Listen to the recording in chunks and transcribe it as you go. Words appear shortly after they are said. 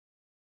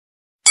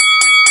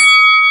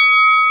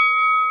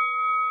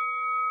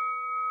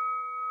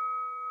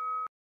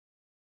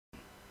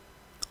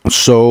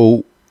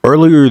So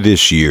earlier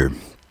this year,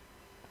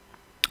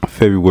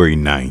 February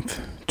 9th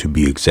to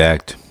be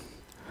exact,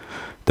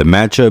 the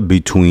matchup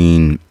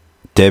between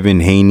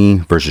Devin Haney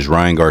versus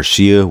Ryan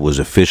Garcia was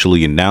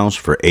officially announced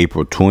for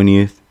April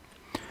 20th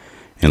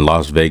in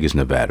Las Vegas,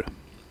 Nevada.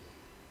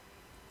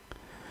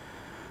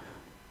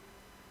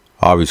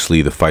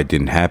 Obviously, the fight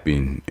didn't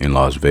happen in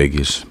Las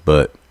Vegas,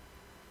 but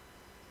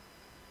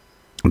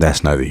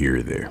that's neither here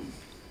nor there.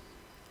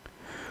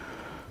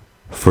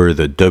 For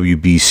the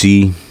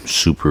WBC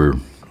super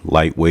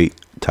lightweight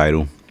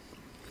title,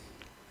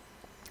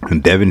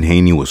 and Devin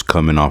Haney was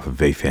coming off of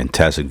a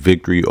fantastic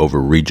victory over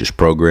Regis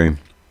Prograis,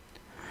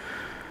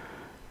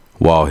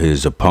 while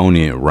his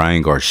opponent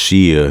Ryan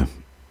Garcia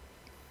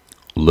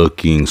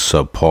looking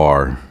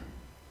subpar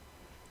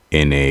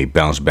in a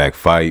bounce back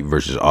fight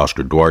versus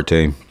Oscar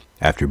Duarte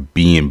after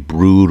being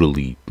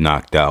brutally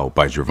knocked out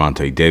by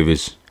Gervonta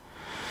Davis,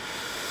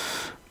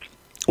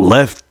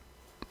 left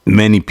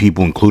many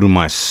people, including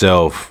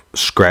myself,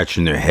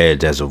 scratching their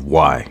heads as of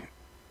why.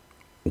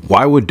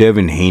 Why would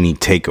Devin Haney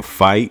take a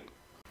fight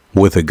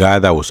with a guy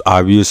that was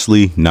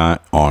obviously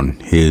not on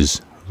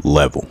his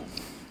level?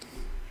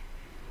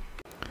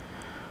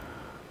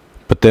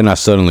 But then I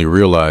suddenly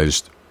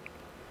realized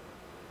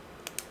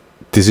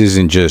this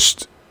isn't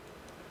just,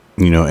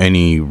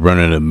 any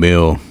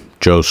run-of-the-mill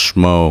Joe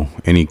Schmo,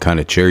 any kind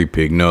of cherry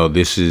pick. No,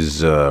 this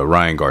is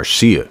Ryan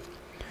Garcia.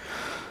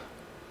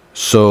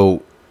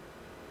 So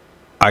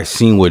I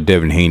seen what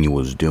Devin Haney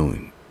was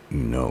doing.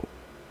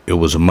 It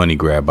was a money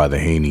grab by the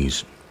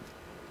Haneys.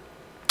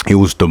 It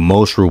was the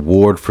most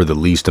reward for the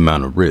least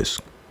amount of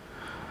risk.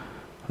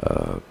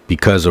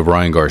 Because of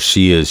Ryan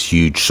Garcia's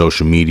huge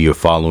social media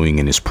following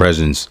and his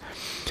presence,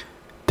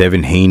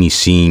 Devin Haney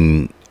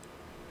seen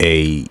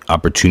a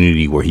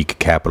opportunity where he could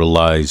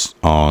capitalize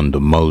on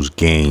the most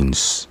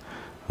gains,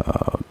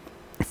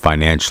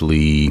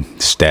 financially,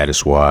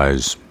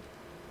 status-wise.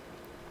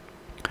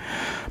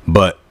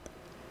 But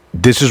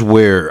this is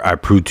where I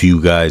prove to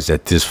you guys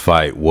that this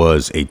fight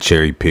was a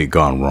cherry pick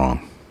gone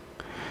wrong.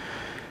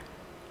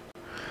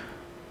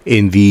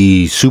 In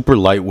the super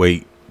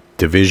lightweight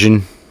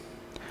division,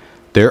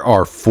 there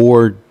are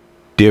 4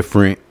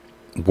 different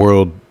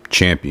world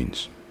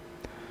champions.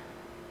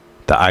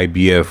 The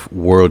IBF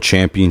world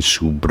champion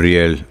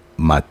Subriel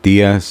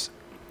Matias,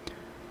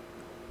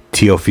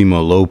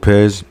 Teofimo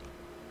Lopez,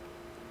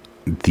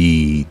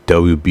 the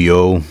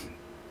WBO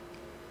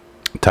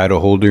title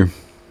holder,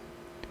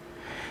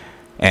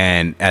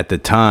 and at the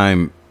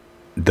time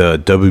the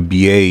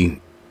WBA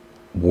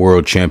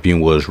world champion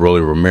was Rolly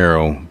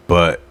Romero,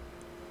 but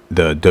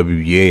the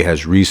WBA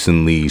has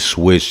recently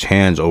switched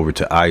hands over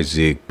to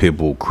Isaac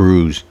Pitbull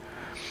Cruz,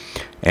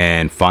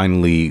 and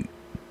finally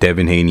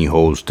Devin Haney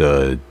holds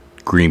the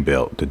green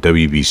belt, the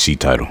WBC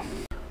title.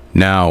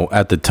 Now,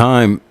 at the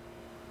time,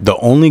 the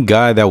only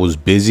guy that was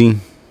busy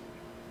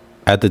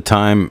at the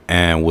time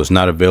and was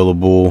not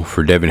available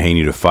for Devin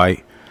Haney to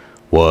fight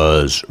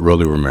was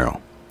Rolly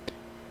Romero.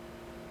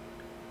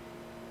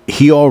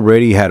 He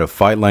already had a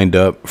fight lined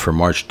up for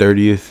March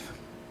 30th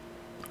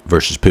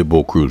versus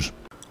Pitbull Cruz.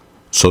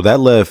 So that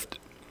left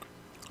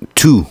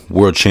 2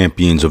 world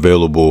champions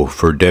available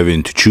for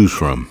Devin to choose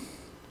from.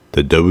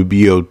 The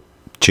WBO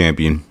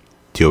champion,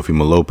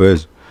 Teofimo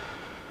Lopez,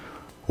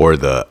 or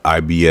the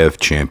IBF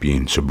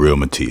champion, Subriel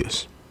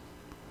Matias.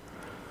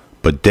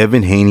 But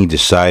Devin Haney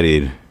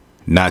decided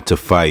not to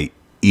fight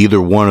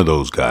either one of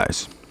those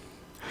guys.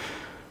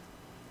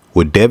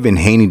 What Devin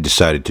Haney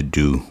decided to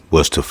do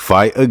was to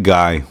fight a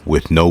guy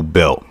with no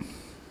belt,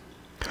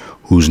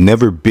 who's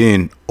never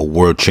been a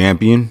world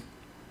champion,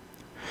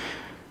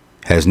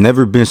 has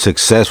never been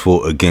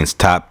successful against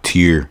top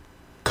tier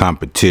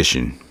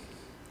competition,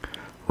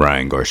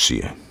 Ryan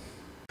Garcia.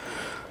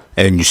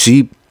 And you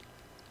see,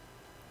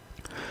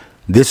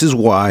 this is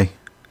why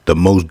the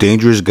most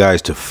dangerous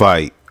guys to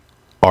fight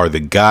are the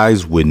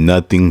guys with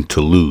nothing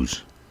to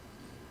lose.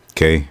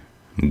 Okay?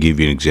 I'll give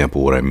you an example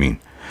of what I mean.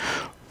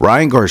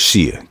 Ryan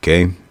Garcia,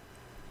 okay?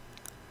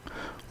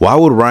 Why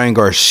would Ryan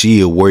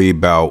Garcia worry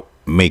about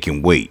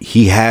making weight?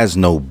 He has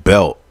no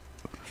belt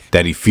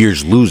that he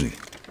fears losing.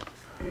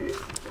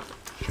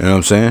 You know what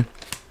I'm saying?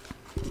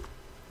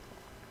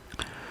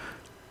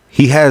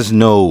 He has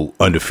no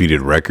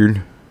undefeated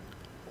record.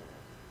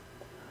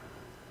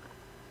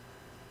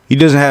 He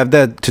doesn't have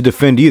that to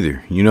defend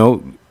either.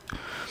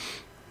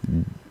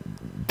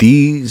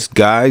 These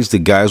guys, the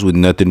guys with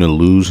nothing to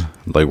lose,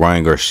 like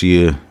Ryan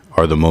Garcia,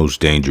 are the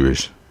most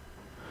dangerous.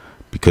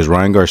 Because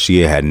Ryan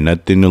Garcia had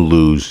nothing to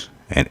lose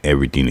and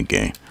everything to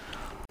gain.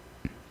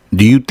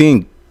 Do you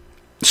think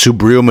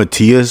Subriel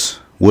Matias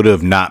would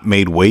have not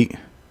made weight?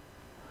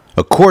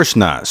 Of course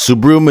not.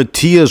 Subriel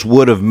Matias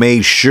would have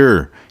made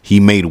sure he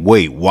made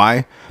weight.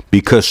 Why?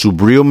 Because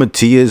Subriel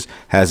Matias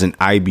has an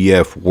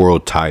IBF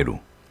world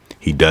title.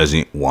 He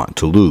doesn't want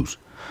to lose.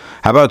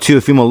 How about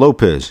Teofimo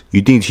Lopez?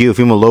 You think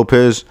Teofimo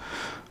Lopez,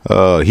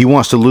 he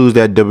wants to lose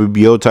that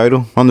WBO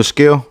title on the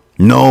scale?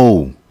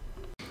 No.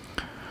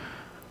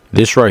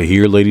 This right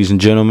here, ladies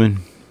and gentlemen,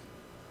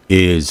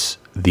 is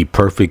the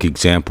perfect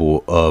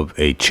example of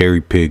a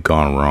cherry pick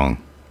gone wrong.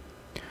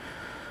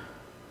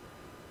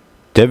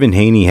 Devin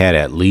Haney had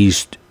at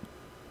least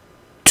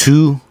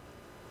 2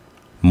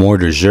 more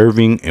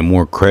deserving and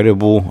more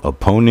credible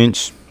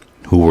opponents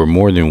who were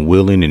more than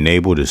willing and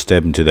able to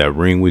step into that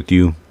ring with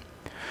you.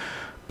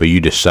 But you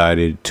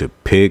decided to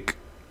pick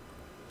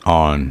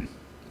on,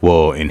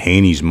 well, in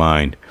Haney's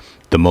mind,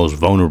 the most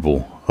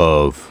vulnerable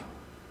of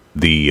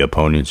the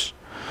opponents,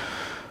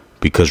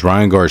 because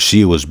Ryan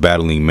Garcia was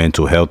battling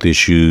mental health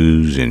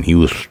issues, and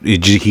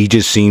he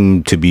just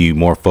seemed to be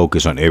more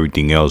focused on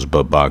everything else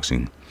but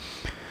boxing.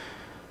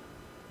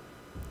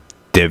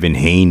 Devin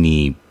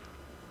Haney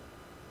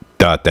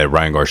thought that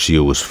Ryan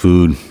Garcia was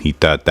food. He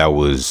thought that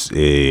was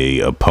a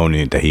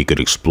opponent that he could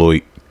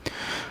exploit.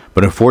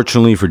 But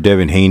unfortunately for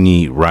Devin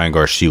Haney, Ryan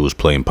Garcia was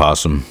playing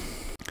possum.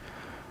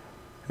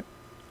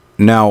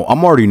 Now,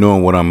 I'm already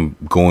knowing what I'm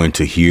going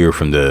to hear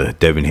from the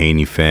Devin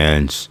Haney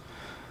fans.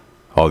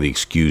 All the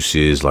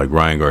excuses like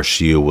Ryan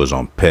Garcia was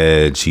on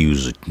peds,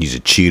 he's a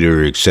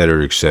cheater,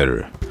 etc.,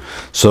 etc.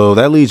 So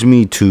that leads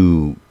me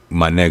to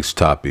my next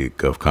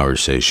topic of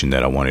conversation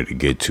that I wanted to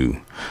get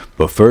to.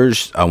 But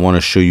first, I want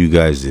to show you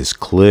guys this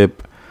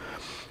clip.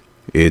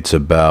 It's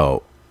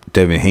about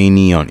Devin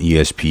Haney on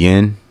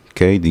ESPN.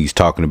 Okay, he's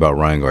talking about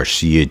Ryan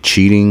Garcia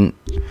cheating,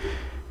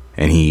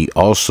 and he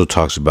also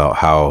talks about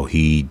how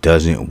he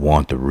doesn't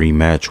want the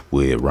rematch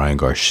with Ryan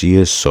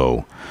Garcia.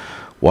 So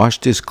watch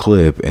this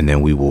clip, and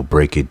then we will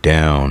break it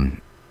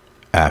down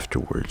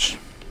afterwards.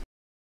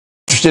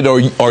 Interested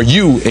are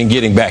you in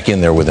getting back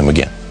in there with him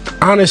again?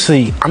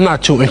 Honestly, I'm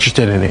not too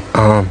interested in it.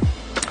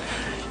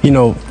 You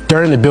know,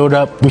 during the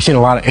build-up, we've seen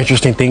a lot of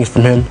interesting things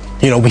from him.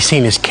 You know, we've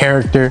seen his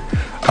character.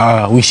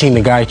 We've seen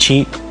the guy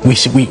cheat. We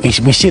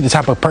see the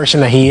type of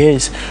person that he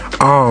is.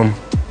 I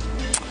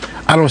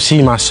don't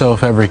see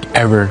myself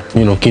ever,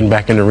 you know, getting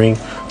back in the ring.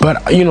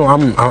 But you know,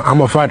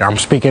 I'm a fighter. I'm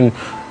speaking,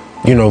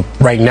 you know,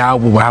 right now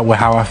with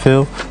how I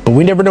feel. But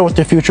we never know what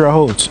the future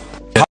holds.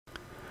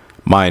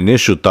 My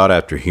initial thought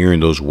after hearing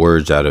those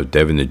words out of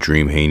Devin the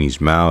Dream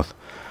Haney's mouth,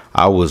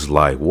 I was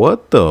like,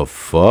 what the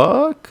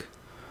fuck?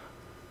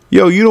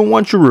 Yo, you don't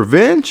want your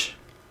revenge?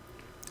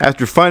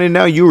 After finding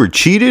out you were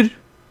cheated?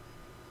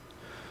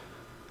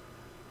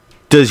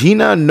 Does he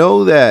not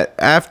know that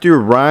after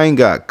Ryan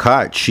got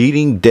caught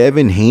cheating,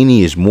 Devin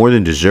Haney is more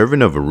than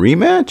deserving of a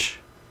rematch?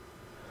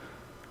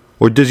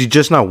 Or does he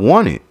just not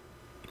want it?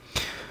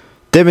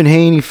 Devin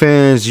Haney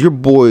fans, your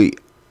boy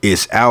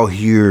is out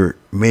here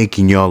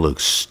making y'all look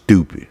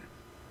stupid.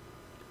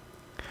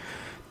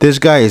 This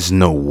guy is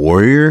no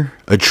warrior.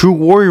 A true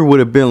warrior would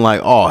have been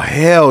like, oh,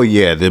 hell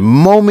yeah. The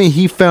moment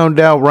he found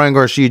out Ryan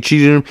Garcia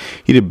cheated him,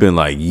 he'd have been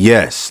like,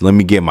 yes, let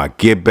me get my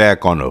get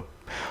back on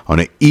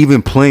an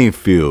even playing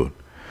field.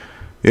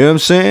 You know what I'm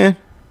saying?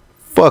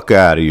 Fuck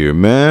out of here,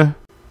 man.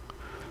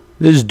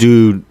 This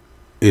dude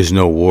is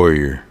no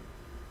warrior.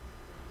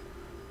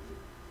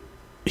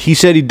 He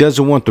said he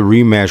doesn't want the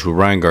rematch with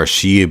Ryan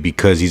Garcia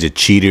because he's a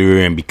cheater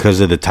and because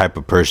of the type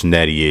of person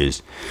that he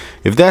is.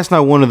 If that's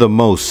not one of the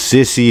most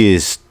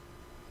sissiest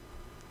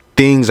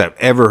things I've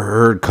ever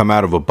heard come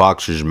out of a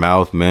boxer's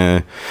mouth,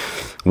 man,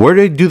 where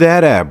they do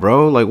that at,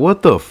 bro? Like,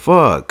 what the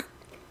fuck?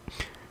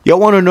 Y'all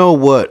want to know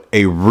what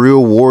a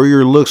real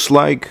warrior looks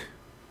like?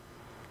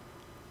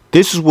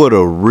 This is what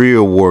a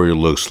real warrior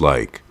looks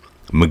like.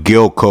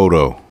 Miguel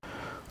Cotto.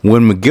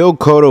 When Miguel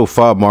Cotto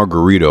fought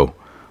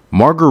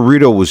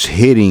Margarito was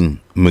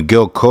hitting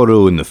Miguel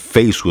Cotto in the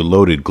face with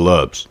loaded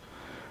gloves.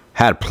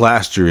 Had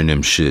plaster in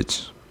them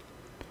shits.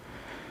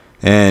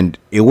 And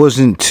it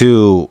wasn't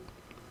till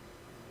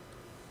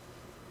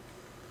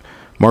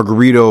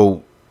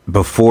Margarito,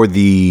 before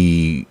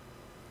the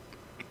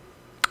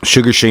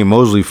Sugar Shane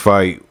Mosley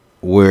fight,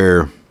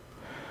 where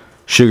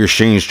Sugar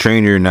Shane's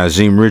trainer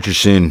Nazim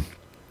Richardson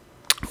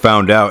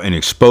found out and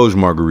exposed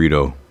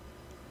Margarito.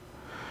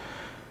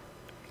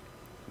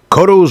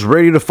 Cotto was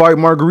ready to fight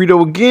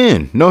Margarito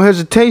again. No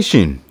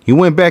hesitation. He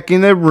went back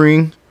in that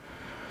ring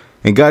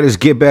and got his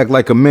get back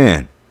like a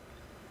man.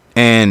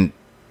 And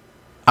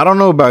I don't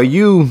know about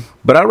you,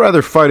 but I'd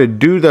rather fight a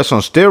dude that's on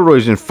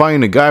steroids than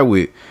fighting a guy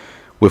with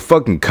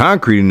fucking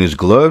concrete in his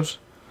gloves.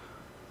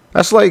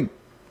 It's like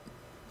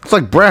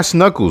brass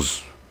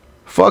knuckles.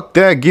 Fuck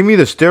that. Give me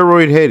the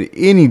steroid head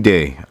any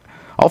day.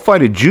 I'll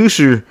fight a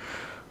juicer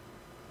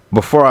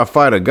before I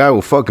fight a guy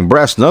with fucking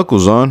brass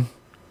knuckles on.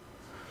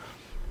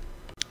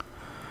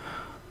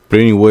 But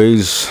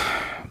anyways,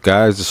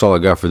 guys, that's all I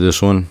got for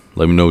this one.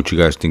 Let me know what you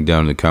guys think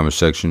down in the comment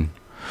section.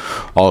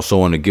 Also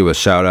want to give a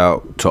shout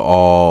out to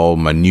all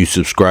my new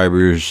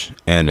subscribers,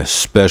 and a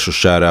special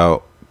shout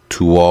out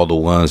to all the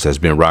ones that's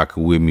been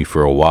rocking with me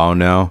for a while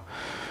now.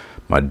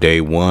 My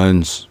day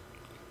ones,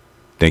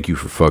 thank you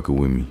for fucking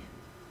with me.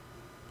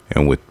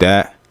 And with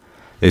that,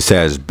 this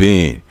has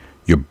been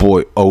your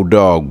boy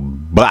O-Dog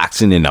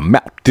boxing, and I'm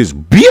out this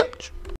bitch.